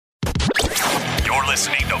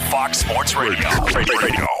listening to Fox Sports Radio.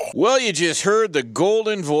 Well, you just heard the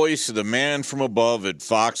golden voice of the man from above at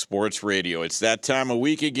Fox Sports Radio. It's that time of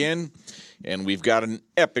week again, and we've got an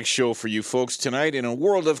epic show for you folks tonight. In a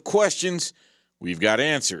world of questions, we've got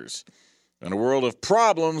answers. In a world of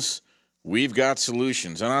problems, we've got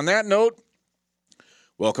solutions. And on that note,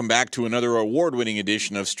 welcome back to another award-winning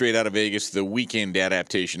edition of Straight Outta Vegas, the weekend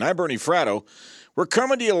adaptation. I'm Bernie Fratto. We're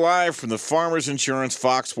coming to you live from the Farmers Insurance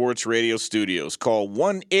Fox Sports Radio studios. Call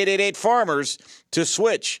 1-888-FARMERS to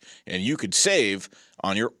switch, and you could save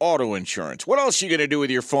on your auto insurance. What else are you going to do with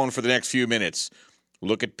your phone for the next few minutes?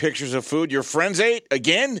 Look at pictures of food your friends ate?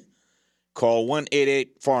 Again? Call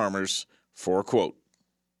 1-888-FARMERS for a quote.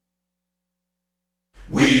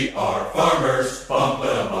 We are farmers. Bum,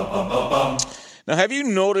 ba, bum, bum, bum, bum. Now, have you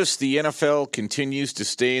noticed the NFL continues to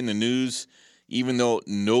stay in the news even though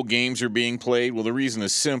no games are being played? Well, the reason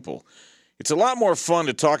is simple. It's a lot more fun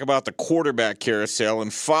to talk about the quarterback carousel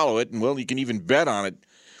and follow it, and, well, you can even bet on it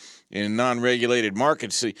in non-regulated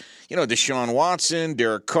markets. So, you know, Deshaun Watson,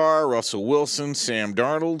 Derek Carr, Russell Wilson, Sam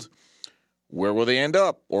Darnold, where will they end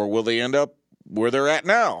up? Or will they end up where they're at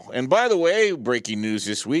now? And by the way, breaking news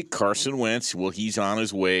this week, Carson Wentz, well, he's on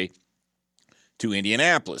his way to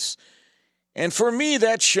Indianapolis. And for me,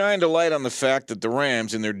 that shined a light on the fact that the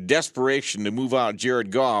Rams, in their desperation to move out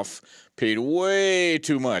Jared Goff, paid way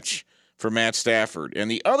too much for Matt Stafford.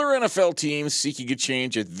 And the other NFL teams seeking a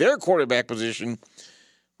change at their quarterback position,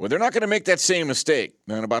 well, they're not going to make that same mistake.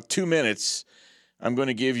 Now, in about 2 minutes, I'm going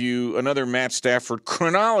to give you another Matt Stafford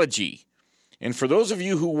chronology. And for those of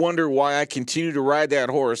you who wonder why I continue to ride that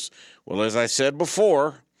horse, well, as I said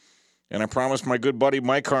before, and I promised my good buddy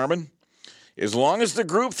Mike Harmon, as long as the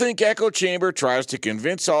groupthink echo chamber tries to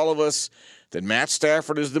convince all of us that Matt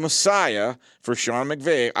Stafford is the Messiah for Sean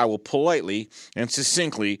McVay, I will politely and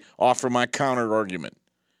succinctly offer my counter-argument,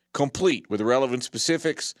 complete with relevant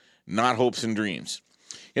specifics, not hopes and dreams.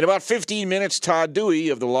 In about 15 minutes, Todd Dewey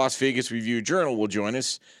of the Las Vegas Review-Journal will join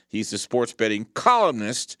us. He's the sports betting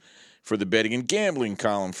columnist for the betting and gambling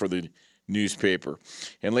column for the newspaper.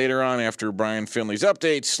 And later on, after Brian Finley's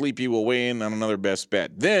update, Sleepy will weigh in on another best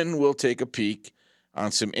bet. Then we'll take a peek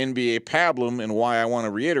on some NBA pablum and why I want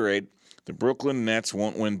to reiterate the Brooklyn Nets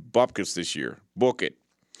won't win bupkis this year. Book it.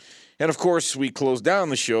 And of course, we close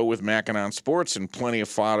down the show with Mackinon Sports and plenty of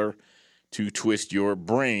fodder to twist your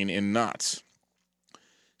brain in knots.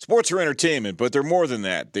 Sports are entertainment, but they're more than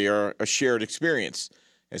that. They are a shared experience.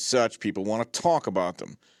 As such, people want to talk about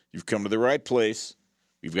them. You've come to the right place.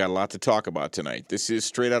 We've got a lot to talk about tonight. This is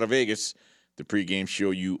Straight Outta Vegas, the pregame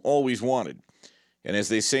show you always wanted. And as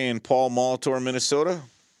they say in Paul Molitor, Minnesota,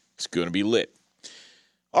 it's going to be lit.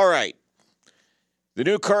 All right. The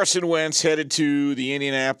new Carson Wentz headed to the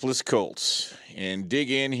Indianapolis Colts. And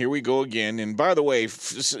dig in. Here we go again. And by the way,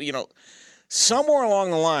 you know, somewhere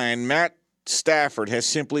along the line, Matt Stafford has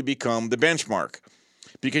simply become the benchmark.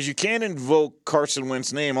 Because you can't invoke Carson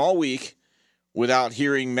Wentz's name all week without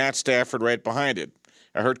hearing Matt Stafford right behind it.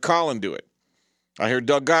 I heard Colin do it. I heard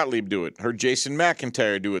Doug Gottlieb do it. Heard Jason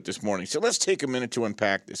McIntyre do it this morning. So let's take a minute to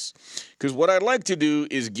unpack this. Because what I'd like to do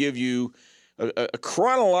is give you a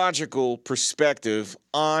chronological perspective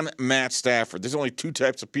on Matt Stafford. There's only two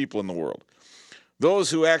types of people in the world. Those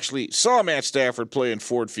who actually saw Matt Stafford play in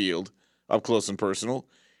Ford Field up close and personal,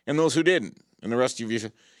 and those who didn't. And the rest of you,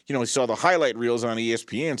 you know, saw the highlight reels on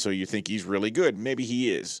ESPN, so you think he's really good. Maybe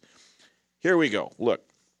he is. Here we go. Look.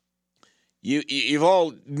 You've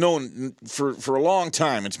all known for a long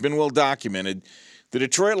time, it's been well documented, the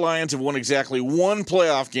Detroit Lions have won exactly one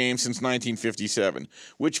playoff game since 1957,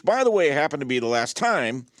 which, by the way, happened to be the last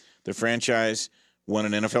time the franchise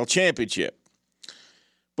won an NFL championship.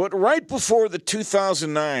 But right before the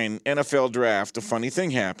 2009 NFL draft, a funny thing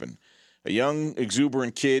happened. A young,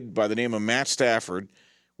 exuberant kid by the name of Matt Stafford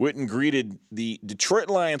went and greeted the Detroit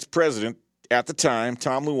Lions president at the time,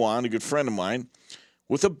 Tom Luan, a good friend of mine,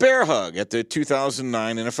 with a bear hug at the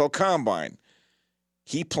 2009 NFL Combine.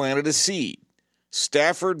 He planted a seed.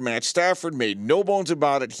 Matt Stafford, made no bones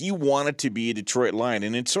about it. He wanted to be a Detroit Lion,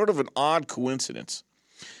 and it's sort of an odd coincidence.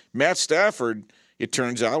 Matt Stafford, it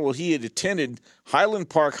turns out, well, he had attended Highland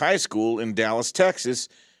Park High School in Dallas, Texas,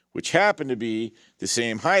 which happened to be the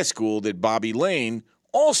same high school that Bobby Lane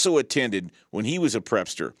also attended when he was a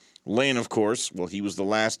prepster. Lane, of course, well, he was the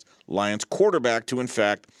last Lions quarterback to, in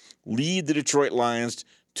fact, lead the Detroit Lions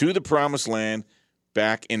to the promised land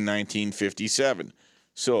back in 1957.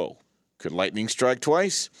 So, could lightning strike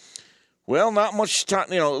twice? Well, not much time,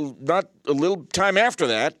 not a little time after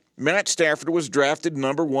that, Matt Stafford was drafted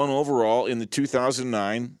number 1 overall in the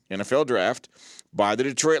 2009 NFL Draft by the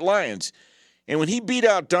Detroit Lions. And when he beat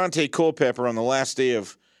out Dante Culpepper on the last day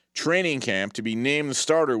of training camp to be named the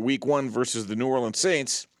starter week 1 versus the New Orleans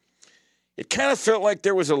Saints, it kind of felt like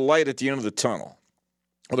there was a light at the end of the tunnel.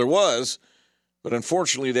 Well, there was, but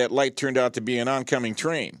unfortunately that light turned out to be an oncoming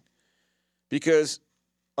train. Because,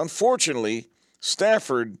 unfortunately,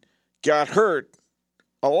 Stafford got hurt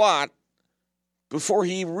a lot before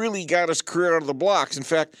he really got his career out of the blocks. In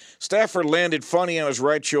fact, Stafford landed funny on his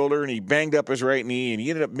right shoulder, and he banged up his right knee, and he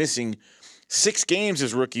ended up missing 6 games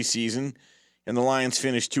his rookie season, and the Lions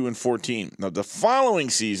finished 2-14. Now, the following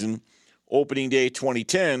season, opening day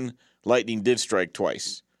 2010, lightning did strike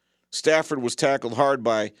twice. Stafford was tackled hard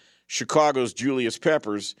by Chicago's Julius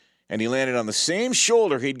Peppers, and he landed on the same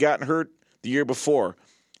shoulder he'd gotten hurt the year before,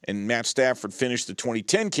 and Matt Stafford finished the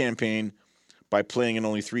 2010 campaign by playing in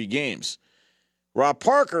only 3 games. Rob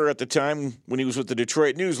Parker, at the time when he was with the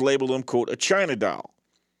Detroit News, labeled him, quote, a China doll.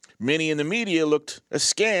 Many in the media looked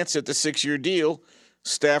askance at the 6-year deal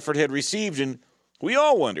Stafford had received, and we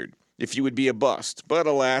all wondered if he would be a bust. But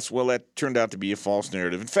alas, well, that turned out to be a false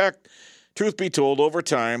narrative. In fact, truth be told, over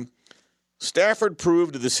time, Stafford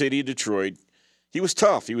proved to the city of Detroit he was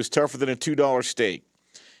tough. He was tougher than a $2 steak.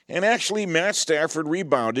 And actually, Matt Stafford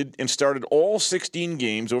rebounded and started all 16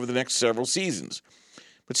 games over the next several seasons.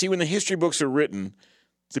 But see, when the history books are written,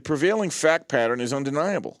 the prevailing fact pattern is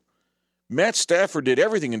undeniable. Matt Stafford did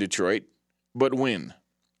everything in Detroit but win.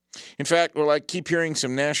 In fact, well, I keep hearing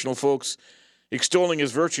some national folks extolling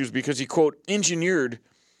his virtues because he, quote, engineered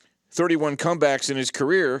 31 comebacks in his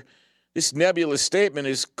career. This nebulous statement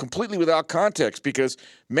is completely without context because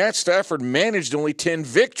Matt Stafford managed only 10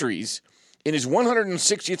 victories in his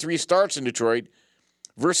 163 starts in Detroit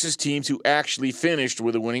versus teams who actually finished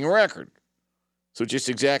with a winning record. So just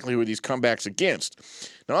exactly who are these comebacks against?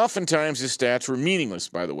 Now, oftentimes his stats were meaningless,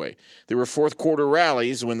 by the way. There were fourth-quarter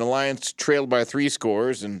rallies when the Lions trailed by 3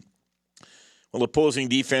 scores, and, well, opposing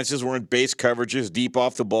defenses were in base coverages, deep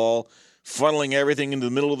off the ball, funneling everything into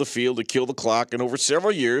the middle of the field to kill the clock. And over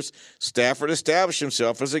several years, Stafford established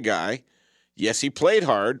himself as a guy. Yes, he played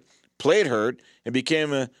hard, played hurt, and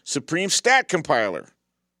became a supreme stat compiler.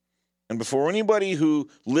 And before anybody who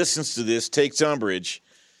listens to this takes umbrage,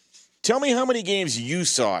 tell me how many games you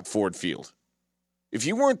saw at Ford Field. If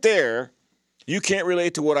you weren't there, you can't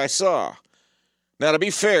relate to what I saw. Now, to be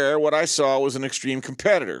fair, what I saw was an extreme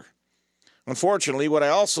competitor. Unfortunately, what I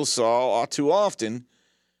also saw all too often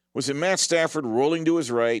was a Matt Stafford rolling to his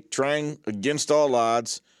right, trying against all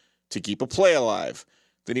odds to keep a play alive.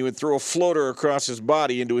 Then he would throw a floater across his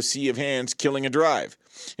body into a sea of hands, killing a drive.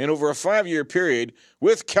 And over a 5-year period,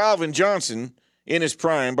 with Calvin Johnson in his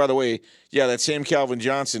prime, by the way, yeah, that same Calvin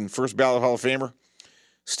Johnson, first ballot Hall of Famer,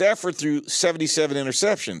 Stafford threw 77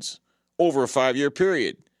 interceptions over a 5-year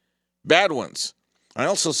period. Bad ones. I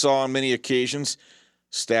also saw on many occasions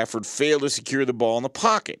Stafford failed to secure the ball in the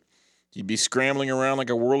pocket. He'd be scrambling around like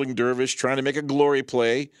a whirling dervish trying to make a glory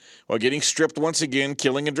play while getting stripped once again,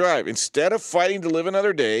 killing a drive. Instead of fighting to live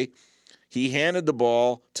another day, he handed the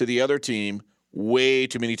ball to the other team way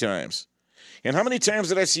too many times. And how many times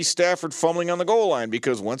did I see Stafford fumbling on the goal line?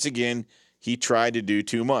 Because once again, he tried to do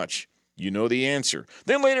too much. You know the answer.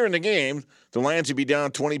 Then later in the game, the Lions would be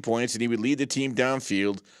down 20 points, and he would lead the team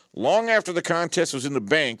downfield long after the contest was in the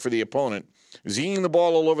bank for the opponent, zinging the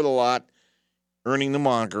ball all over the lot, earning the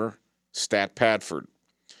moniker Stat Padford.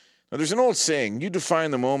 Now, there's an old saying, you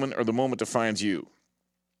define the moment or the moment defines you.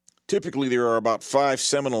 Typically, there are about 5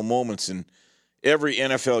 seminal moments in every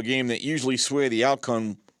NFL game that usually sway the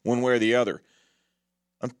outcome one way or the other.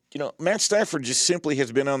 Matt Stafford just simply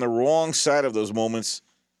has been on the wrong side of those moments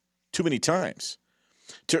too many times.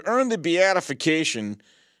 To earn the beatification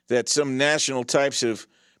that some national types have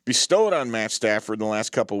bestowed on Matt Stafford in the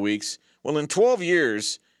last couple of weeks, well, in 12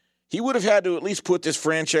 years, he would have had to at least put this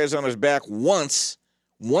franchise on his back once.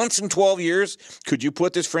 Once in 12 years, could you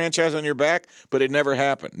put this franchise on your back? But it never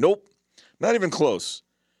happened. Nope, not even close.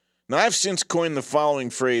 Now, I've since coined the following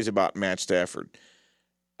phrase about Matt Stafford.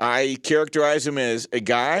 I characterize him as a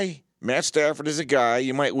guy. Matt Stafford is a guy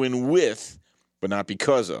you might win with, but not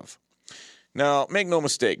because of. Now, make no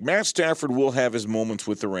mistake, Matt Stafford will have his moments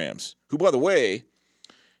with the Rams, who, by the way,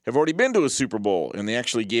 have already been to a Super Bowl, and they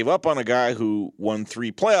actually gave up on a guy who won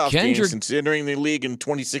 3 playoff games since entering the league in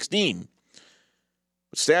 2016.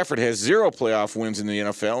 But Stafford has 0 playoff wins in the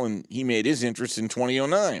NFL, and he made his entrance in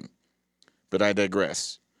 2009. But I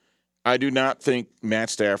digress. I do not think Matt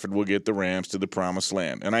Stafford will get the Rams to the promised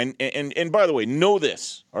land. And by the way, know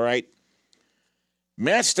this, all right?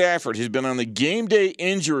 Matt Stafford has been on the game day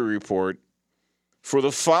injury report for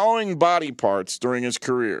the following body parts during his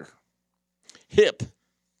career. Hip,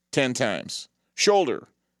 10 times. Shoulder,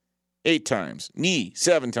 8 times. Knee,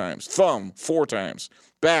 7 times. Thumb, 4 times.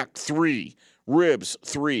 Back, 3. ribs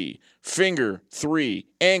 3, finger 3,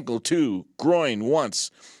 ankle 2, groin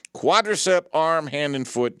once, quadricep, arm, hand, and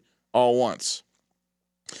foot all once.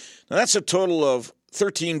 Now that's a total of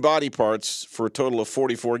 13 body parts for a total of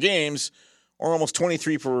 44 games, or almost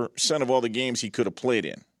 23% of all the games he could have played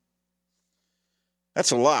in.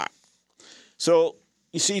 That's a lot. So,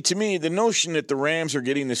 you see, to me, the notion that the Rams are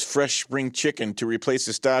getting this fresh spring chicken to replace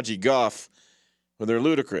the stodgy Goff, well, they're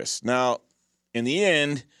ludicrous. Now, in the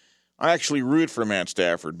end, I actually root for Matt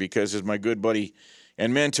Stafford because, as my good buddy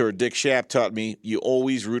and mentor Dick Schaap taught me, you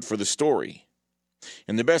always root for the story.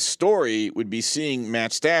 And the best story would be seeing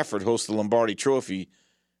Matt Stafford host the Lombardi Trophy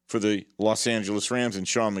for the Los Angeles Rams and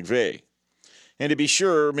Sean McVay. And to be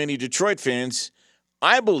sure, many Detroit fans,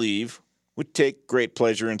 I believe, would take great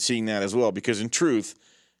pleasure in seeing that as well, because in truth,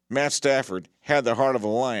 Matt Stafford had the heart of a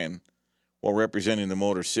lion while representing the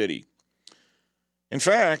Motor City. In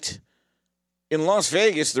fact, in Las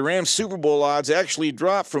Vegas, the Rams Super Bowl odds actually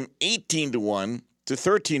dropped from 18-1 to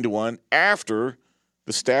 13-1 after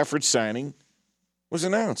the Stafford signing was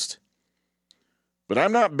announced. But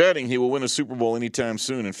I'm not betting he will win a Super Bowl anytime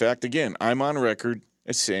soon. In fact, again, I'm on record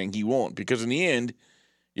as saying he won't, because in the end,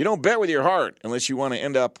 you don't bet with your heart unless you want to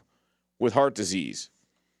end up with heart disease.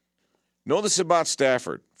 Know this about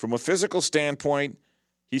Stafford. From a physical standpoint,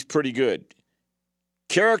 he's pretty good.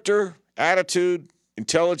 Character, attitude,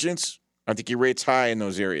 intelligence, I think he rates high in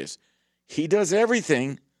those areas. He does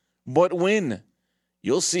everything but win.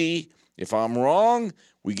 You'll see. If I'm wrong,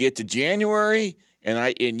 we get to January,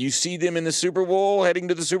 and you see them in the Super Bowl, heading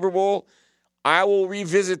to the Super Bowl, I will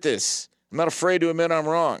revisit this. I'm not afraid to admit I'm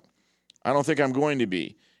wrong. I don't think I'm going to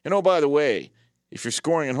be. And oh, by the way, if you're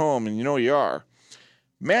scoring at home, and you know you are,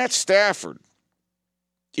 Matt Stafford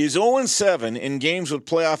is 0-7 in games with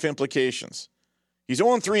playoff implications. He's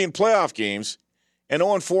 0-3 in playoff games and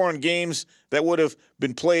 0-4 in games that would have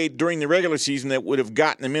been played during the regular season that would have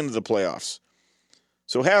gotten him into the playoffs.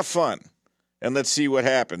 So have fun, and let's see what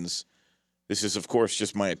happens. This is, of course,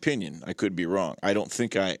 just my opinion. I could be wrong. I don't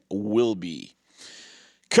think I will be.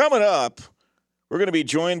 Coming up, we're going to be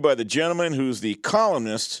joined by the gentleman who's the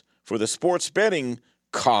columnist for the sports betting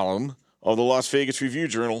column of the Las Vegas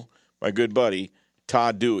Review-Journal, my good buddy,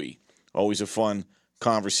 Todd Dewey. Always a fun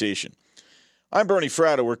conversation. I'm Bernie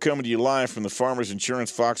Fratto. We're coming to you live from the Farmers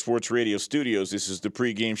Insurance Fox Sports Radio studios. This is the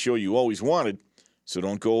pregame show you always wanted, so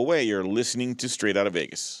don't go away. You're listening to Straight Outta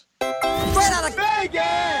Vegas. Straight Outta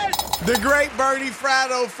Vegas! The great Bernie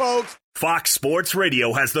Fratto, folks. Fox Sports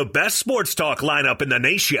Radio has the best sports talk lineup in the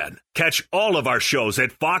nation. Catch all of our shows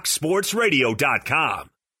at foxsportsradio.com.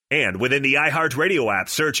 And within the iHeartRadio app,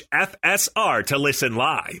 search FSR to listen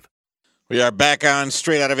live. We are back on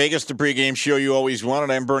Straight Outta Vegas, the pregame show you always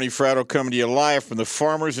wanted. I'm Bernie Fratto, coming to you live from the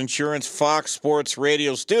Farmers Insurance Fox Sports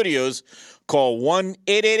Radio studios. Call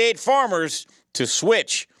 1-888-FARMERS to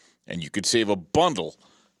switch, and you could save a bundle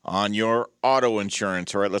on your auto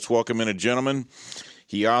insurance. All right, let's welcome in a gentleman.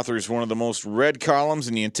 He authors one of the most read columns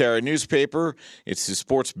in the entire newspaper. It's the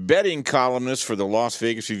sports betting columnist for the Las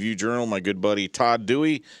Vegas Review-Journal, my good buddy Todd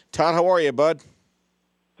Dewey. Todd, how are you, bud?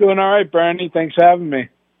 Doing all right, Bernie. Thanks for having me.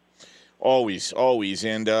 Always, always.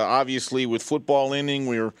 And obviously with football ending,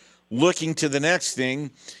 we're looking to the next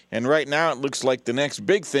thing. And right now it looks like the next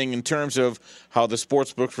big thing in terms of how the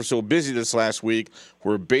sports books were so busy this last week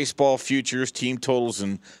were baseball futures, team totals,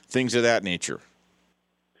 and things of that nature.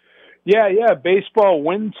 Yeah. Baseball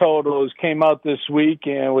win totals came out this week,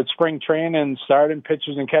 and with spring training starting,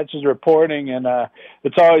 pitchers and catchers reporting, and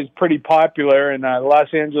it's always pretty popular. And the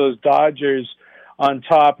Los Angeles Dodgers on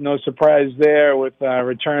top, no surprise there, with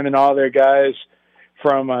returning all their guys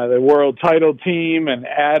from the world title team and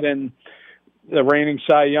adding the reigning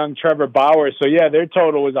Cy Young Trevor Bauer. So, yeah, their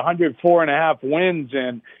total was 104.5 wins,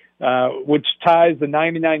 and which ties the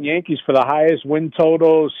 99 Yankees for the highest win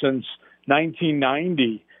total since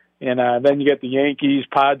 1990. And then you get the Yankees,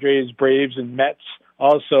 Padres, Braves, and Mets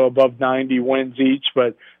also above 90 wins each.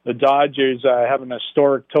 But the Dodgers have an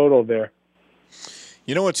historic total there.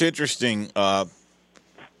 You know what's interesting, Todd,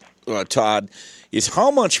 is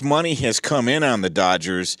how much money has come in on the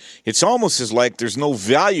Dodgers. It's almost as like there's no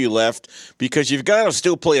value left because you've got to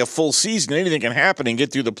still play a full season. Anything can happen and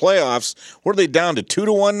get through the playoffs. What are they down to,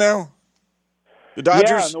 2-1 now? The Dodgers?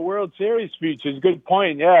 Yeah, in the World Series features, good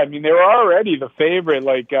point. Yeah, I mean, they were already the favorite,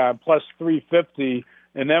 like plus 350,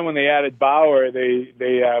 and then when they added Bauer, they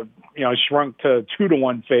shrunk to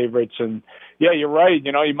 2-1 favorites. And yeah, you're right.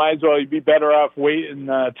 You might as well be better off waiting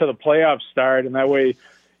to the playoffs start, and that way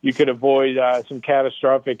you could avoid some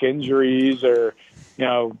catastrophic injuries, or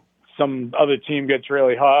some other team gets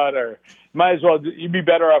really hot, or you'd be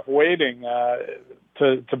better off waiting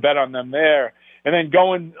to bet on them there. and then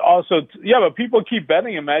going also, but people keep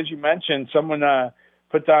betting him, as you mentioned. Someone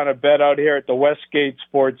put down a bet out here at the Westgate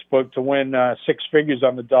Sportsbook to win six figures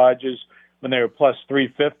on the Dodgers when they were plus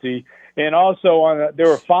 350. And also there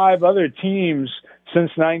were five other teams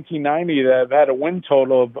since 1990 that have had a win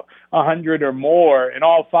total of 100 or more, and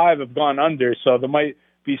all five have gone under. So there might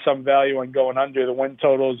be some value on going under the win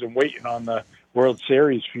totals and waiting on the World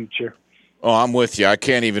Series future. Oh, I'm with you. I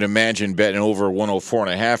can't even imagine betting over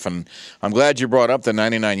 104.5. And I'm glad you brought up the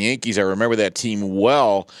 99 Yankees. I remember that team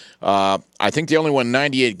well. I think they only won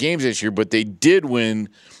 98 games this year, but they did win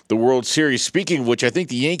the World Series. Speaking of which, I think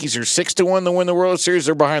the Yankees are 6-1 to win the World Series.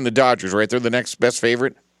 They're behind the Dodgers, right? They're the next best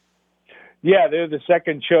favorite. Yeah, they're the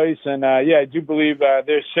second choice, and I do believe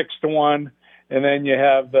they're 6-1. And then you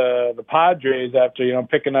have the Padres after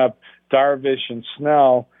picking up Darvish and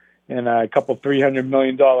Snell, and a couple $300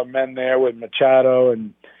 million men there with Machado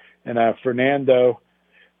and Fernando,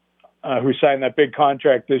 who signed that big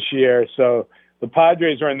contract this year. So the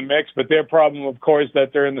Padres are in the mix, but their problem, of course,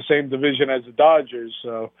 that they're in the same division as the Dodgers.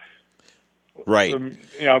 So, right,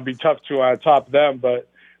 it'd be tough to top them, but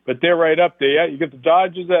they're right up there. Yeah, you get the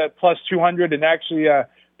Dodgers at plus 200, and actually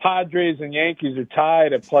Padres and Yankees are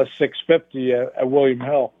tied at plus 650 at William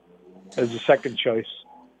Hill as the second choice.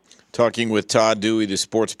 Talking with Todd Dewey, the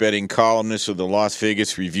sports betting columnist of the Las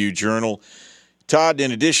Vegas Review-Journal. Todd,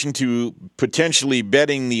 in addition to potentially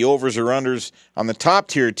betting the overs or unders on the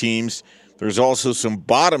top-tier teams, there's also some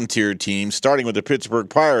bottom-tier teams, starting with the Pittsburgh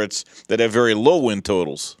Pirates, that have very low win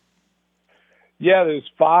totals. Yeah, there's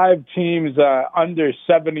five teams under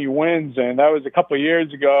 70 wins, and that was a couple of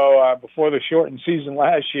years ago before the shortened season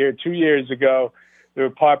last year. 2 years ago, there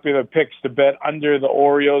were popular picks to bet under the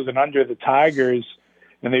Orioles and under the Tigers,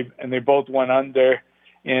 and they both went under.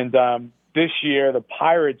 And this year, the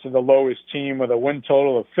Pirates are the lowest team with a win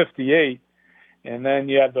total of 58. And then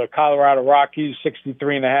you have the Colorado Rockies,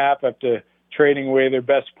 63.5 after trading away their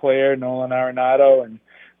best player, Nolan Arenado. And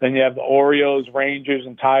then you have the Orioles, Rangers,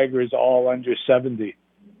 and Tigers all under 70.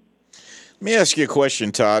 Let me ask you a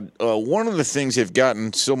question, Todd. One of the things they've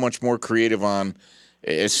gotten so much more creative on,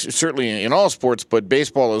 is certainly in all sports, but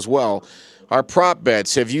baseball as well, are prop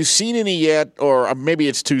bets. Have you seen any yet, or maybe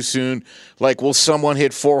it's too soon, like will someone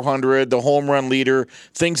hit 400, the home run leader,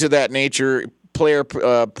 things of that nature, player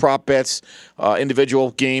prop bets,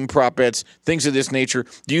 individual game prop bets, things of this nature.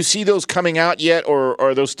 Do you see those coming out yet, or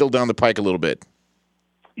are those still down the pike a little bit?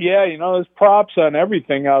 Yeah, there's props on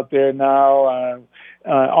everything out there now.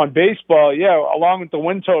 On baseball, along with the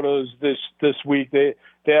win totals this week, they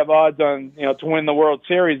have odds on, to win the World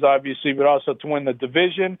Series, obviously, but also to win the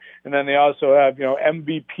division. And then they also have,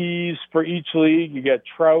 MVPs for each league. You get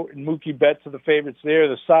Trout and Mookie Betts are the favorites there.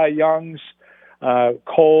 The Cy Youngs,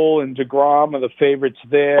 Cole and DeGrom are the favorites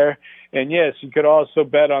there. And yes, you could also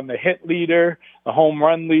bet on the hit leader, the home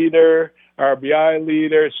run leader, RBI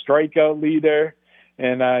leader, strikeout leader.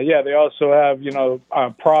 And, they also have,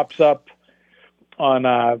 props up on,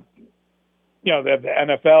 they have the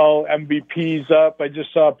NFL MVPs up. I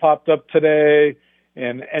just saw it popped up today.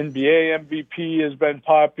 And NBA MVP has been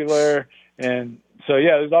popular. And so,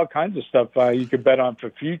 there's all kinds of stuff you could bet on for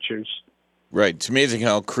futures. Right. It's amazing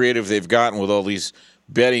how creative they've gotten with all these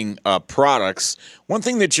betting products. One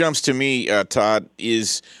thing that jumps to me, Todd,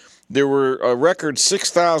 is there were a record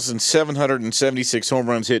 6,776 home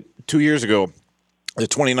runs hit 2 years ago, the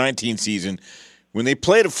 2019 season, when they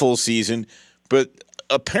played a full season, but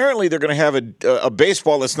apparently they're going to have a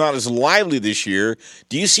baseball that's not as lively this year.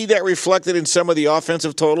 Do you see that reflected in some of the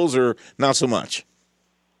offensive totals, or not so much?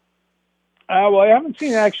 Well, I haven't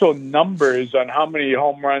seen actual numbers on how many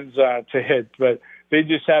home runs to hit, but they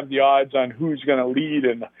just have the odds on who's going to lead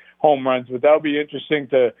in home runs. But that'll be interesting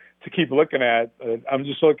to keep looking at. I'm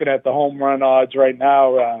just looking at the home run odds right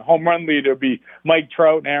now. Home run leader will be Mike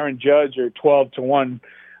Trout and Aaron Judge are 12-1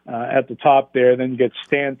 at the top there. Then you get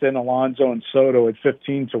Stanton, Alonso, and Soto at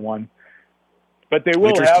 15-1. But they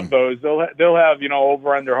will have those. They'll have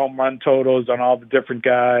over under home run totals on all the different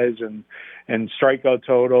guys and strikeout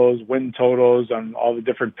totals, win totals on all the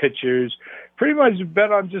different pitchers. Pretty much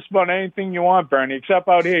bet on just about anything you want, Bernie, except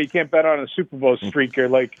out here you can't bet on a Super Bowl streaker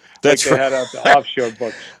like they had out the offshore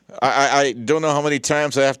books. I don't know how many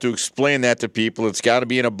times I have to explain that to people. It's got to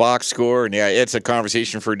be in a box score, and it's a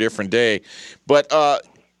conversation for a different day. But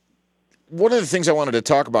one of the things I wanted to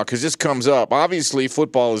talk about, because this comes up, obviously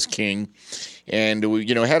football is king, and we,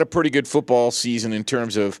 had a pretty good football season in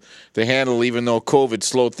terms of the handle, even though COVID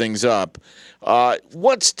slowed things up.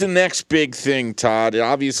 What's the next big thing, Todd?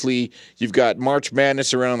 Obviously, you've got March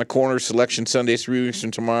Madness around the corner, Selection Sunday 3 weeks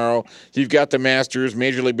from tomorrow. You've got the Masters,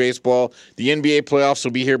 Major League Baseball. The NBA playoffs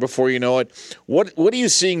will be here before you know it. What are you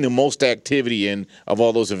seeing the most activity in of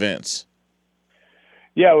all those events?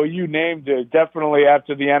 Yeah, well, you named it. Definitely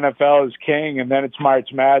after the NFL is king, and then it's March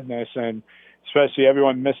Madness, and especially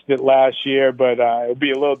everyone missed it last year, but it'll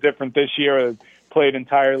be a little different this year. It played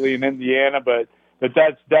entirely in Indiana, but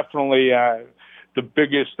that's definitely the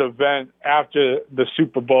biggest event after the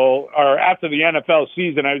Super Bowl or after the NFL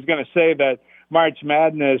season. I was going to say that March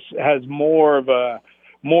Madness has more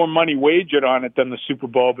money wagered on it than the Super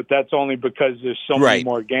Bowl, but that's only because there's so many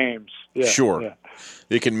more games. Yeah, sure. Yeah.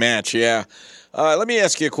 They can match, yeah. Let me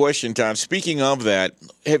ask you a question, Tom. Speaking of that,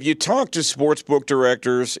 have you talked to sportsbook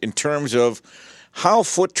directors in terms of how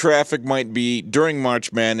foot traffic might be during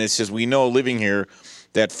March Madness? As we know, living here,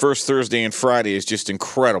 that first Thursday and Friday is just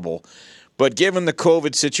incredible. But given the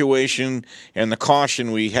COVID situation and the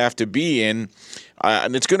caution we have to be in,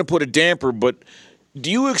 and it's going to put a damper, but do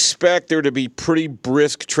you expect there to be pretty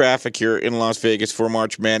brisk traffic here in Las Vegas for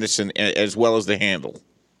March Madness and as well as the handle?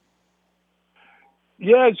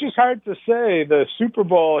 Yeah, it's just hard to say. The Super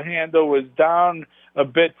Bowl handle was down a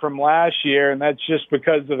bit from last year, and that's just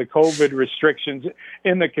because of the COVID restrictions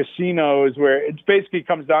in the casinos, where it basically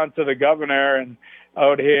comes down to the governor and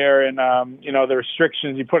out here, and the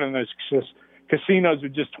restrictions you put in those casinos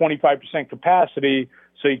with just 25% capacity,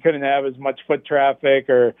 so you couldn't have as much foot traffic,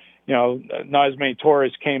 or not as many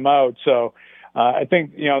tourists came out. So I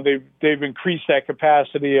think they've increased that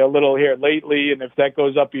capacity a little here lately, and if that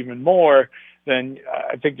goes up even more, then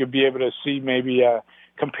I think you'll be able to see maybe a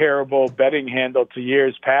comparable betting handle to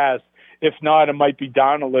years past. If not, it might be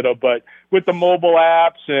down a little. But with the mobile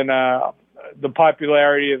apps and the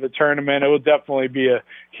popularity of the tournament, it will definitely be a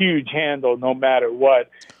huge handle no matter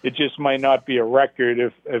what. It just might not be a record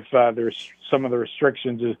if there's some of the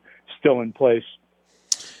restrictions is still in place.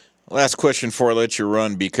 Last question before I let you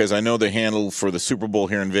run, because I know the handle for the Super Bowl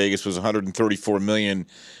here in Vegas was $134 million.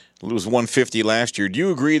 It was $150 last year. Do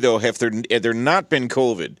you agree, though, had there not been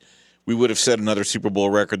COVID, we would have set another Super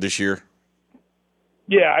Bowl record this year?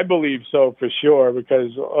 Yeah, I believe so for sure,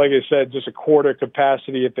 because, like I said, just a quarter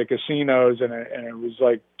capacity at the casinos, and it was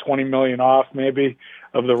like $20 million off maybe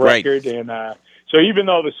of the record. Right. And so even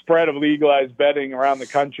though the spread of legalized betting around the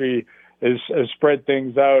country has spread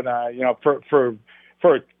things out,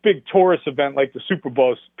 for a big tourist event like the Super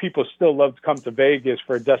Bowl, people still love to come to Vegas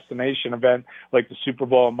for a destination event like the Super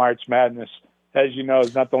Bowl and March Madness. As you know,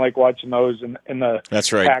 there's nothing like watching those in the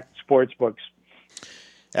packed sports books.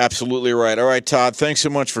 Absolutely right. All right, Todd, thanks so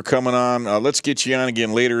much for coming on. Let's get you on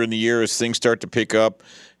again later in the year as things start to pick up,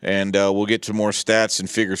 and we'll get some more stats and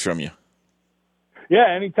figures from you. Yeah,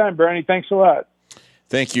 anytime, Bernie. Thanks a lot.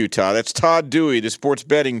 Thank you, Todd. That's Todd Dewey, the sports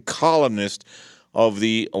betting columnist of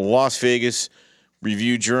the Las Vegas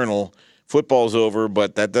Review-Journal. Football's over,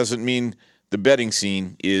 but that doesn't mean the betting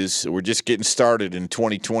scene is. We're just getting started in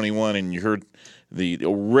 2021, and you heard the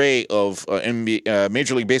array of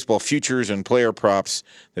Major League Baseball futures and player props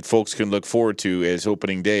that folks can look forward to as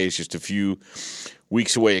opening day is just a few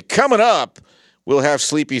weeks away. Coming up, we'll have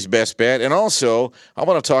Sleepy's Best Bet, and also I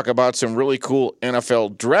want to talk about some really cool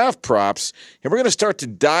NFL draft props, and we're going to start to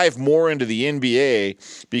dive more into the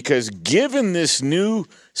NBA because given this new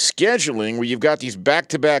scheduling where you've got these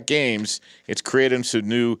back-to-back games, it's creating some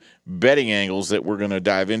new betting angles that we're going to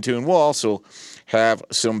dive into, and we'll also have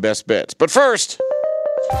some best bets. But first,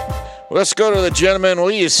 let's go to the gentleman. Well,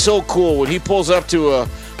 he is so cool. When he pulls up to a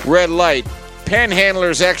red light,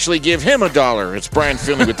 panhandlers actually give him $1. It's Brian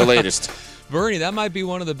Finley with the latest. Bernie, that might be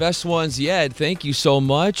one of the best ones yet. Thank you so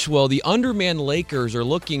much. Well, the undermanned Lakers are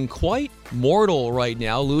looking quite mortal right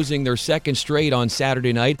now, losing their second straight on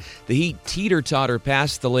Saturday night. The Heat teeter-totter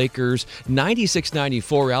past the Lakers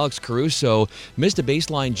 96-94. Alex Caruso missed a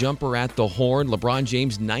baseline jumper at the horn. LeBron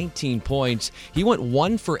James, 19 points. He went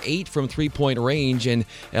 1 for 8 from three-point range, and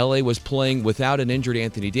L.A. was playing without an injured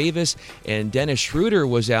Anthony Davis, and Dennis Schroeder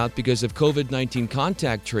was out because of COVID-19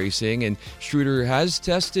 contact tracing, and Schroeder has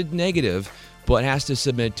tested negative, but has to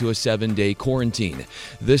submit to a 7-day quarantine.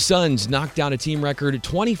 The Suns knocked down a team record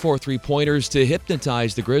 24 three-pointers to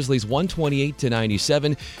hypnotize the Grizzlies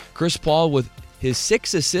 128-97. Chris Paul with his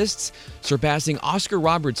 6 assists, surpassing Oscar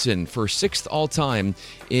Robertson for 6th all-time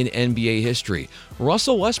in NBA history.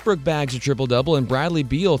 Russell Westbrook bags a triple-double, and Bradley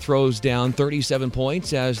Beal throws down 37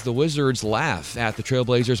 points as the Wizards laugh at the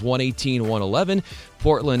Trailblazers 118-111,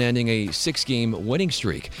 Portland ending a 6-game winning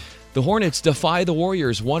streak. The Hornets defy the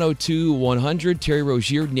Warriors 102-100. Terry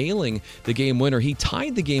Rozier nailing the game winner. He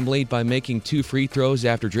tied the game late by making 2 free throws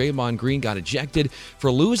after Draymond Green got ejected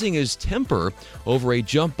for losing his temper over a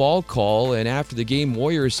jump ball call. And after the game,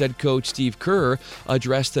 Warriors head coach Steve Kerr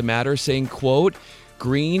addressed the matter, saying, quote,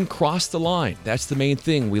 "Green crossed the line. That's the main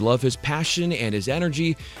thing. We love his passion and his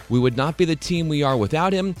energy. We would not be the team we are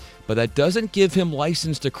without him, but that doesn't give him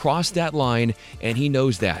license to cross that line, and he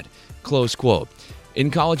knows that." Close quote. In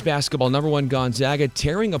college basketball, number 1 Gonzaga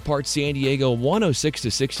tearing apart San Diego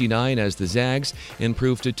 106-69 as the Zags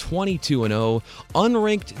improved to 22-0.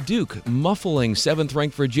 Unranked Duke muffling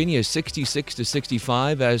 7th-ranked Virginia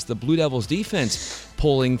 66-65 as the Blue Devils defense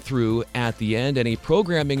pulling through at the end. And a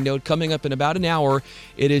programming note coming up in about an hour.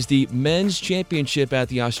 It is the men's championship at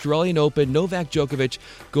the Australian Open. Novak Djokovic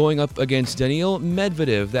going up against Daniil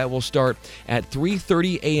Medvedev. That will start at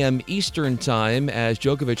 3:30 a.m. Eastern Time as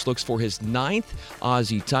Djokovic looks for his 9th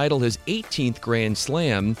Aussie title, his 18th Grand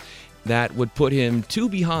Slam. That would put him 2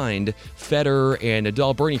 behind Federer and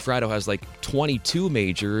Nadal. Bernie Fratto has like 22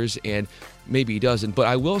 majors, and maybe he doesn't. But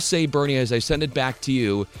I will say, Bernie, as I send it back to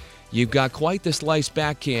you, you've got quite the slice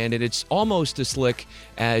backhand, and it's almost as slick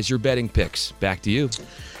as your betting picks. Back to you.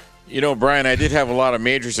 You know, Brian, I did have a lot of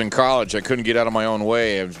majors in college. I couldn't get out of my own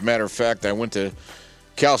way. As a matter of fact, I went to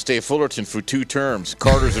Cal State Fullerton for 2 terms,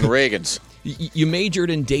 Carter's and Reagan's. You majored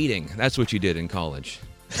in dating. That's what you did in college,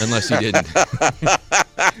 unless you didn't.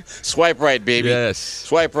 Swipe right, baby. Yes.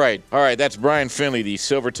 Swipe right. All right, that's Brian Finley, the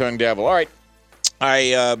Silver-Tongued Devil. All right,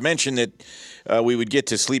 I mentioned that we would get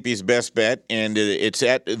to Sleepy's Best Bet, and it's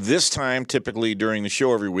at this time, typically during the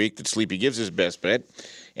show every week, that Sleepy gives his best bet.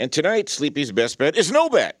 And tonight, Sleepy's Best Bet is no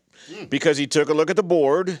bet because he took a look at the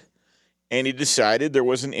board and he decided there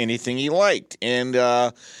wasn't anything he liked. And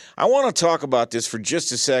I want to talk about this for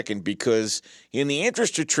just a second because in the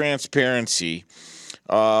interest of transparency,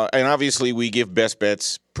 and obviously we give best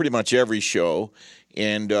bets pretty much every show,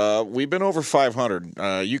 and we've been over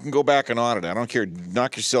 500. You can go back and audit it. I don't care.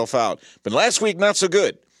 Knock yourself out. But last week, not so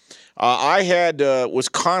good. I had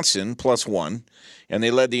Wisconsin +1, and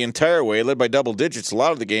they led the entire way, led by double digits. A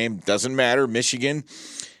lot of the game, doesn't matter. Michigan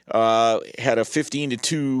had a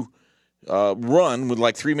 15-2 run with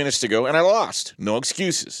like 3 minutes to go, and I lost. No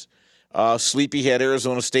excuses. Sleepy had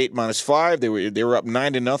Arizona State -5. They were up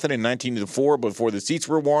 9-0 and 19-4 before the seats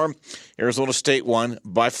were warm. Arizona State won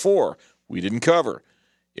by 4. We didn't cover.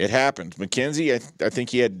 It happened. McKenzie, I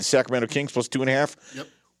think he had the Sacramento Kings +2.5. Yep.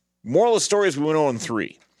 Moral of the story is we went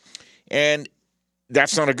 0-3. And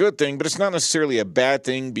that's not a good thing, but it's not necessarily a bad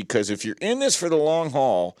thing because if you're in this for the long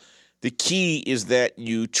haul, the key is that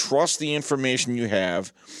you trust the information you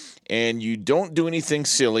have and you don't do anything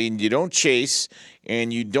silly and you don't chase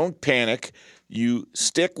and you don't panic. You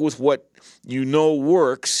stick with what you know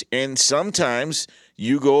works, and sometimes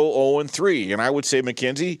you go 0-3. And I would say,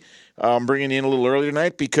 Mackenzie, I'm bringing in a little early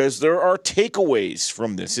tonight because there are takeaways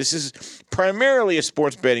from this. This is primarily a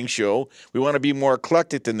sports betting show. We want to be more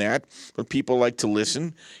eclectic than that, but people like to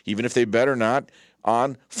listen, even if they bet or not,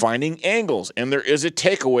 on finding angles. And there is a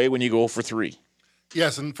takeaway when you go for 3.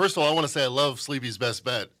 Yes, and first of all, I want to say I love Sleepy's Best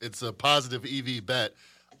Bet. It's a positive EV bet.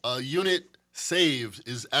 A unit saved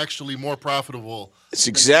is actually more profitable. That's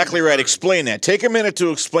exactly right. Explain that. Take a minute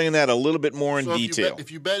to explain that a little bit more in detail. If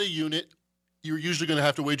you bet a unit, you're usually going to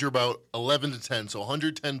have to wager about 11 to 10, so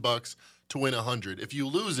 $110 to win 100. If you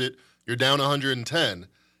lose it, you're down 110.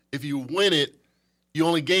 If you win it, you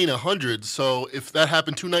only gain 100. So if that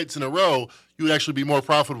happened 2 nights in a row, you would actually be more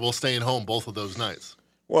profitable staying home both of those nights.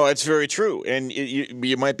 Well, it's very true. And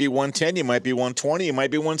you might be 110, you might be 120, you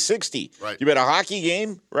might be 160. Right. You bet a hockey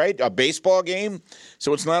game, right? A baseball game.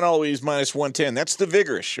 So it's not always -110. That's the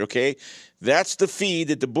vigorish, okay? That's the fee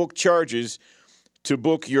that the book charges to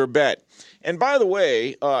book your bet. And by the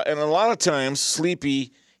way, and a lot of times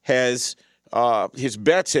Sleepy has his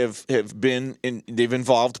bets have been they've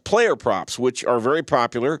involved player props, which are very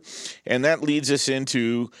popular, and that leads us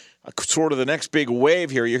into sort of the next big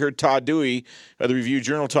wave here. You heard Todd Dewey of the Review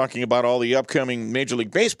Journal talking about all the upcoming Major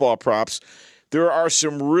League Baseball props. There are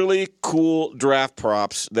some really cool draft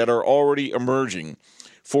props that are already emerging.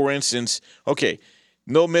 For instance, okay,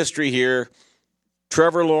 no mystery here.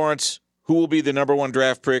 Trevor Lawrence, who will be the number 1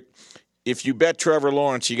 draft pick? If you bet Trevor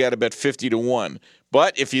Lawrence, you got to bet 50-1.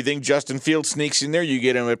 But if you think Justin Fields sneaks in there, you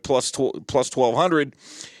get him at plus 1,200.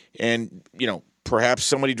 And, perhaps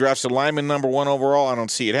somebody drafts a lineman number 1 overall. I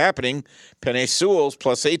don't see it happening. Penei Sewell's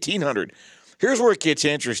plus 1,800. Here's where it gets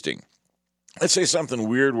interesting. Let's say something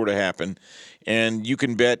weird were to happen, and you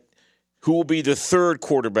can bet who will be the 3rd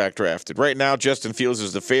quarterback drafted. Right now, Justin Fields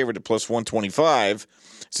is the favorite at plus 125.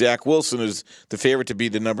 Zach Wilson is the favorite to be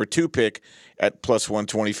the number 2 pick at plus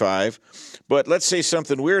 125. But let's say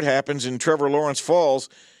something weird happens and Trevor Lawrence falls.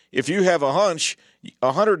 If you have a hunch,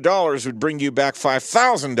 $100 would bring you back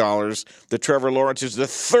 $5,000 that Trevor Lawrence is the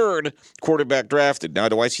 3rd quarterback drafted. Now,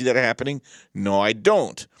 do I see that happening? No, I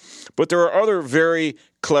don't. But there are other very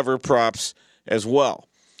clever props as well.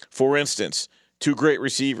 For instance, 2 great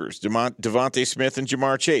receivers, Devontae Smith and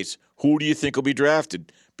Jamar Chase. Who do you think will be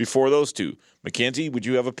drafted before those two? Mackenzie, would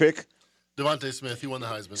you have a pick? Devontae Smith, he won the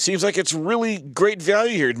Heisman. Seems like it's really great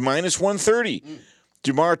value here, minus 130.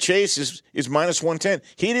 Jamar Chase is minus 110.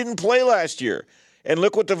 He didn't play last year. And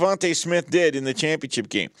look what Devontae Smith did in the championship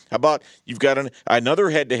game. How about you've got another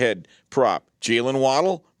head-to-head prop, Jalen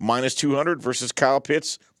Waddle, minus 200 versus Kyle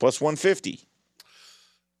Pitts, plus 150.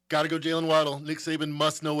 Got to go Jalen Waddle. Nick Saban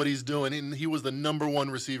must know what he's doing, and he was the number 1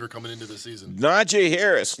 receiver coming into the season. Najee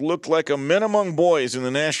Harris looked like a men among boys in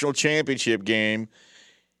the national championship game.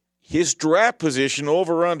 His draft position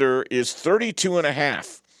over-under is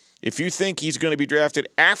 32.5. If you think he's going to be drafted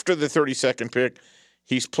after the 32nd pick,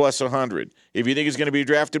 he's plus 100. If you think he's going to be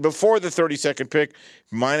drafted before the 32nd pick,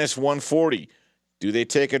 minus 140. Do they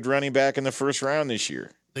take a running back in the first round this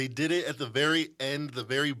year? They did it at the very end, the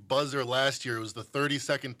very buzzer last year. It was the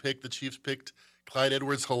 32nd pick. The Chiefs picked Clyde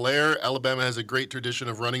Edwards-Helaire. Alabama has a great tradition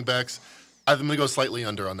of running backs. I'm going to go slightly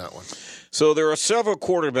under on that one. So there are several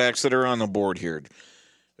quarterbacks that are on the board here.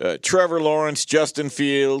 Trevor Lawrence, Justin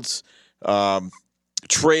Fields,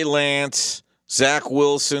 Trey Lance, Zach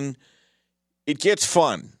Wilson. It gets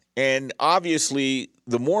fun. And obviously,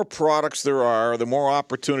 the more products there are, the more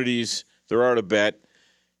opportunities there are to bet,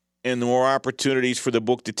 and the more opportunities for the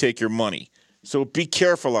book to take your money. So be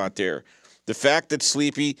careful out there. The fact that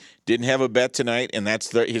Sleepy didn't have a bet tonight, and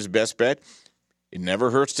that's his best bet, it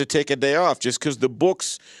never hurts to take a day off. Just because the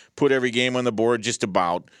books put every game on the board just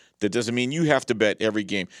about, that doesn't mean you have to bet every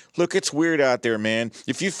game. Look, it's weird out there, man.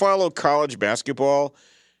 If you follow college basketball,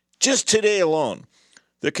 just today alone,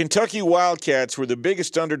 the Kentucky Wildcats were the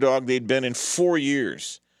biggest underdog they'd been in 4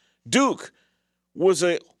 years. Duke was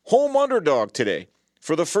a home underdog today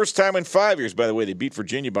for the first time in 5 years. By the way, they beat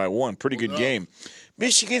Virginia by 1. Pretty good game.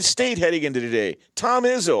 Michigan State heading into today. Tom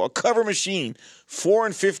Izzo, a cover machine,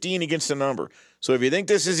 4-15 against the number. So if you think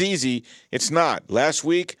this is easy, it's not. Last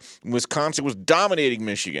week, Wisconsin was dominating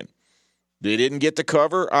Michigan. They didn't get the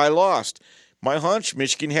cover. I lost. My hunch,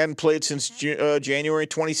 Michigan hadn't played since January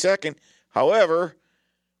 22nd. However,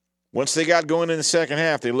 once they got going in the second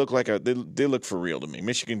half, they look for real to me.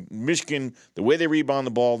 Michigan, the way they rebound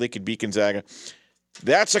the ball, they could beat Gonzaga.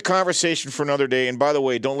 That's a conversation for another day. And by the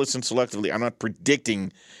way, don't listen selectively. I'm not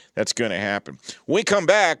predicting that's going to happen. When we come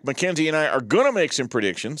back, Mackenzie and I are going to make some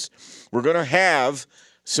predictions. We're going to have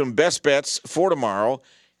some best bets for tomorrow,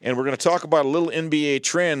 and we're going to talk about a little NBA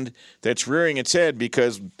trend that's rearing its head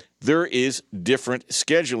because there is different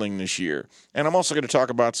scheduling this year. And I'm also going to talk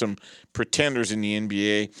about some pretenders in the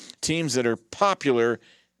NBA, teams that are popular,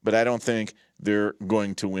 but I don't think they're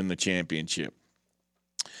going to win the championship.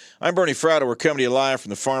 I'm Bernie Fratto. We're coming to you live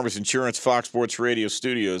from the Farmers Insurance Fox Sports Radio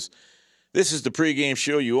studios. This is the pregame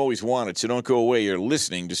show you always wanted, so don't go away. You're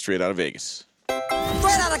listening to Straight Outta Vegas.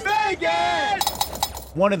 Straight out of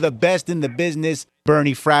Vegas! One of the best in the business,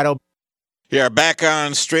 Bernie Fratto. Yeah, back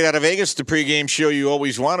on Straight Outta Vegas, the pregame show you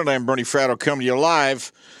always wanted. I'm Bernie Fratto, coming to you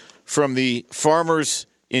live from the Farmers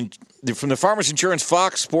Insurance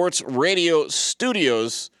Fox Sports Radio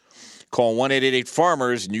studios. Call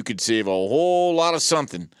 1-888-FARMERS, and you could save a whole lot of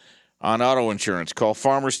something on auto insurance. Call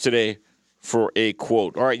Farmers today for a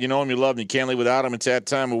quote. All right, you know him, you love him, you can't live without him. It's that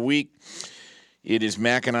time of week. It is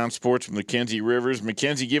Mackin' on Sports with Mackenzie Rivers.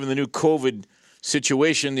 Mackenzie, given the new COVID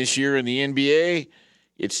situation this year in the NBA,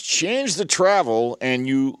 it's changed the travel,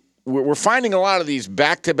 and we're finding a lot of these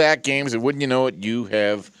back-to-back games, and wouldn't you know it, you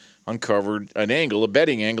have uncovered an angle, a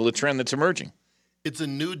betting angle, a trend that's emerging. It's a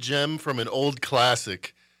new gem from an old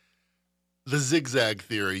classic. The zigzag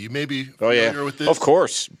theory. You may be familiar with this. Of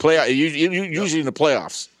course. Usually in the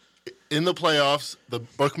playoffs. In the playoffs, the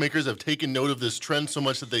bookmakers have taken note of this trend so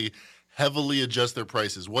much that they heavily adjust their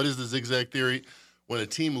prices. What is the zigzag theory? When a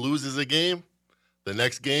team loses a game, the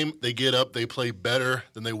next game they get up, they play better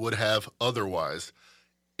than they would have otherwise.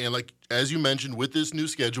 And like as you mentioned, with this new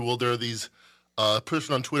schedule, there are these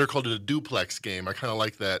person on Twitter called it a duplex game. I kind of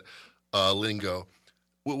like that lingo.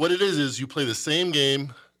 What it is you play the same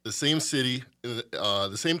game, the same city,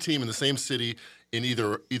 the same team in the same city in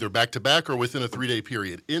either back-to-back or within a 3-day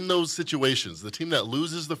period. In those situations, the team that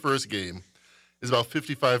loses the first game is about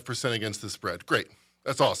 55% against the spread. Great.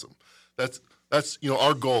 That's awesome. That's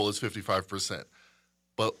our goal is 55%.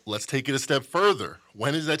 But let's take it a step further.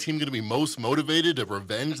 When is that team going to be most motivated to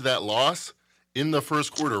revenge that loss? in the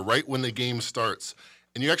first quarter, right when the game starts.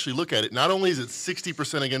 And you actually look at it, not only is it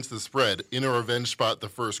 60% against the spread in a revenge spot the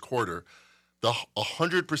first quarter, the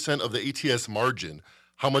 100% of the ATS margin,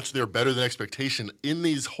 how much they're better than expectation in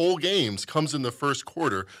these whole games comes in the first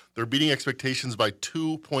quarter. They're beating expectations by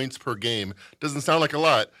 2 points per game. Doesn't sound like a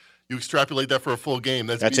lot. You extrapolate that for a full game.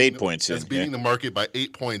 That's 8 points. That's beating the market by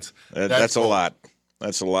 8 points. That's a lot.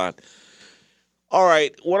 That's a lot. All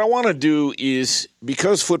right, what I want to do is,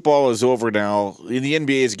 because football is over now, the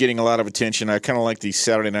NBA is getting a lot of attention. I kind of like these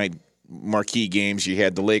Saturday night marquee games. You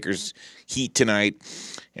had the Lakers Heat tonight,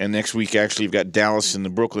 and next week actually you've got Dallas and the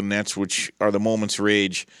Brooklyn Nets, which are the moment's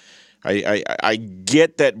rage. I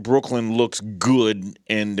get that Brooklyn looks good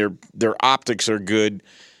and their optics are good.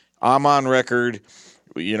 I'm on record.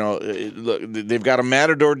 You know, look, they've got a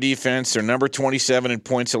Matador defense. They're number 27 in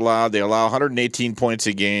points allowed. They allow 118 points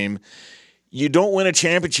a game. You don't win a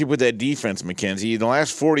championship with that defense, Mackenzie. In the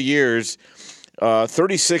last 40 years,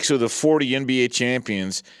 36 of the 40 NBA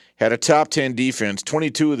champions had a top 10 defense.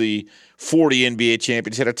 22 of the 40 NBA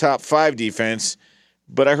champions had a top 5 defense.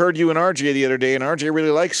 But I heard you and RJ the other day, and RJ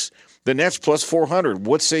really likes the Nets plus 400.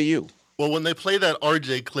 What say you? Well, when they play that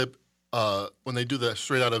RJ clip, when they do the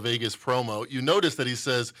Straight Outta Vegas promo, you notice that he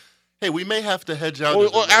says, hey, we may have to hedge out.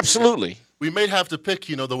 Well, absolutely. We may have to pick,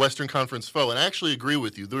 the Western Conference foe. And I actually agree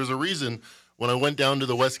with you. There's a reason when I went down to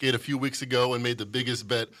the Westgate a few weeks ago and made the biggest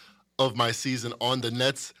bet of my season on the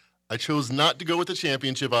Nets, I chose not to go with the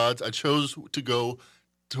championship odds. I chose to go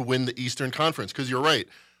to win the Eastern Conference because you're right.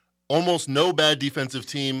 Almost no bad defensive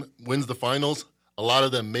team wins the finals. A lot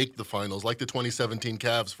of them make the finals, like the 2017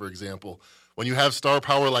 Cavs, for example. When you have star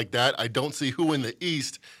power like that, I don't see who in the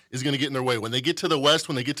East is going to get in their way. When they get to the West,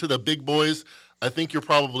 when they get to the big boys, I think you're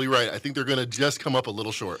probably right. I think they're going to just come up a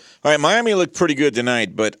little short. All right, Miami looked pretty good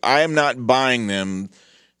tonight, but I am not buying them.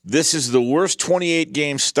 This is the worst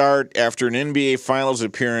 28-game start after an NBA Finals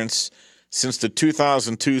appearance since the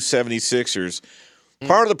 2002 76ers.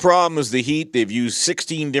 Part of the problem is the Heat. They've used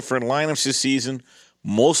 16 different lineups this season,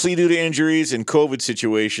 mostly due to injuries and COVID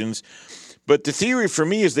situations. But the theory for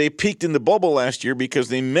me is they peaked in the bubble last year because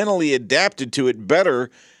they mentally adapted to it better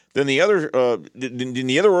than the other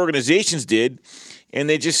organizations did, and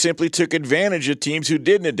they just simply took advantage of teams who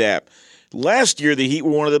didn't adapt. Last year, the Heat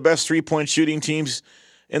were one of the best three-point shooting teams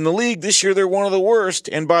in the league. This year, they're one of the worst,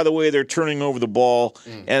 and by the way, they're turning over the ball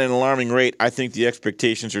at an alarming rate. I think the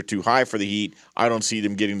expectations are too high for the Heat. I don't see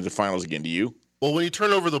them getting to the finals again. Do you? Well, when you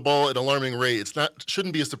turn over the ball at an alarming rate,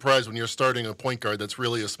 shouldn't be a surprise when you're starting a point guard that's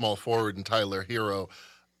really a small forward in Tyler Hero.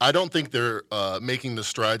 I don't think they're making the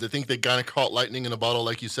strides. I think they kind of caught lightning in a bottle,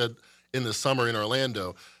 like you said, in the summer in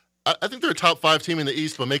Orlando. I think they're a top 5 team in the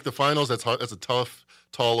East, but make the finals, that's a tough,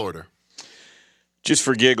 tall order. Just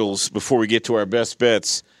for giggles, before we get to our best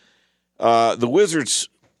bets, the Wizards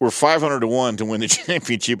were 500-1 to win the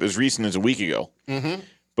championship as recent as a week ago. Mm-hmm.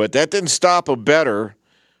 But that didn't stop a bettor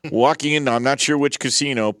walking in, I'm not sure which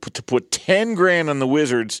casino, to put $10,000 on the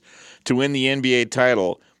Wizards to win the NBA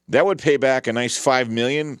title. That would pay back a nice $5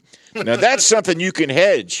 million. Now, that's something you can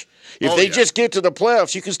hedge. If they just get to the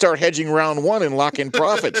playoffs, you can start hedging round one and lock in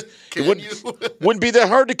profits. Wouldn't be that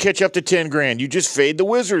hard to catch up to $10,000. You just fade the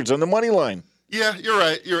Wizards on the money line. Yeah, you're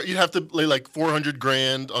right. You'd have to lay like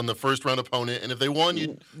 $400,000 on the first round opponent, and if they won,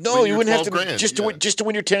 you wouldn't have to just to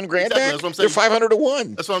win your $10,000 exactly, back. That's what I'm saying. They're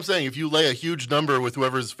 500-1. That's what I'm saying. If you lay a huge number with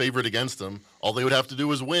whoever's favored against them, all they would have to do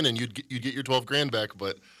is win, and you'd get your $12,000 back.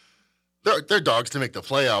 But they're dogs to make the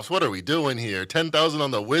playoffs. What are we doing here? 10,000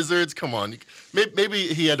 on the Wizards? Come on.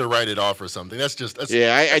 Maybe he had to write it off or something. That's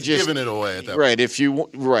giving it away at that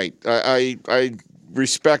point. I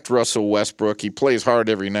respect Russell Westbrook. He plays hard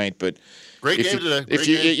every night, but. Great game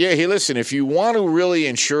today. Hey, listen, if you want to really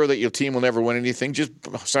ensure that your team will never win anything, just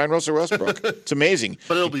sign Russell Westbrook. It's amazing.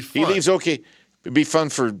 But it'll be fun. He leaves okay. It'd be fun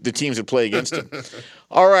for the teams that play against him.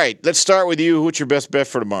 All right, let's start with you. What's your best bet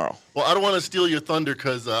for tomorrow? Well, I don't want to steal your thunder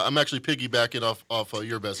because I'm actually piggybacking off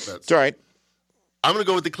your best bets. It's all right. I'm going to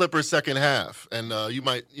go with the Clippers second half, and you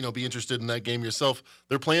might be interested in that game yourself.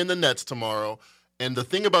 They're playing the Nets tomorrow, and the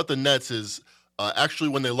thing about the Nets is actually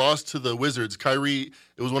when they lost to the Wizards, Kyrie,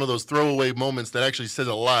 it was one of those throwaway moments that actually says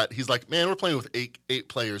a lot. He's like, man, we're playing with eight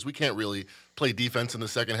players. We can't really play defense in the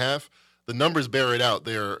second half. The numbers bear it out.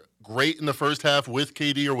 They're great in the first half with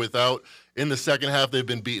KD or without. In the second half, they've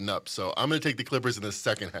been beaten up. So I'm going to take the Clippers in the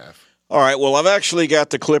second half. All right, well, I've actually got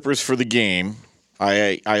the Clippers for the game.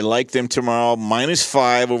 I like them tomorrow,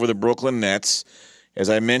 -5 over the Brooklyn Nets. As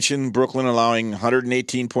I mentioned, Brooklyn allowing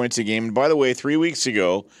 118 points a game. And by the way, 3 weeks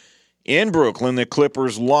ago, in Brooklyn, the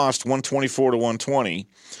Clippers lost 124-120,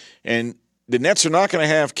 and the Nets are not going to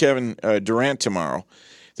have Kevin Durant tomorrow.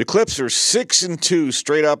 The Clips are 6-2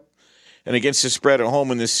 straight up and against the spread at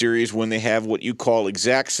home in this series when they have what you call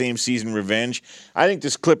exact same season revenge. I think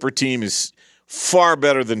this Clipper team is far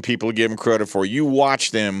better than people give them credit for. You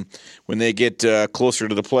watch them when they get closer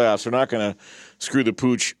to the playoffs. They're not going to screw the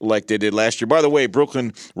pooch like they did last year. By the way,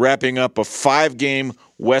 Brooklyn wrapping up a 5-game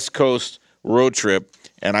West Coast road trip,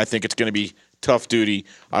 and I think it's going to be tough duty.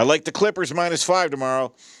 I like the Clippers -5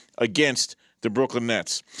 tomorrow against the Brooklyn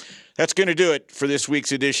Nets. That's going to do it for this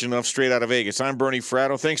week's edition of Straight Outta Vegas. I'm Bernie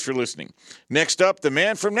Fratto. Thanks for listening. Next up, the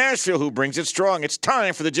man from Nashville who brings it strong. It's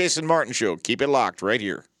time for the Jason Martin Show. Keep it locked right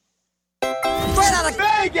here. Straight Outta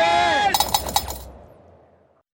Vegas!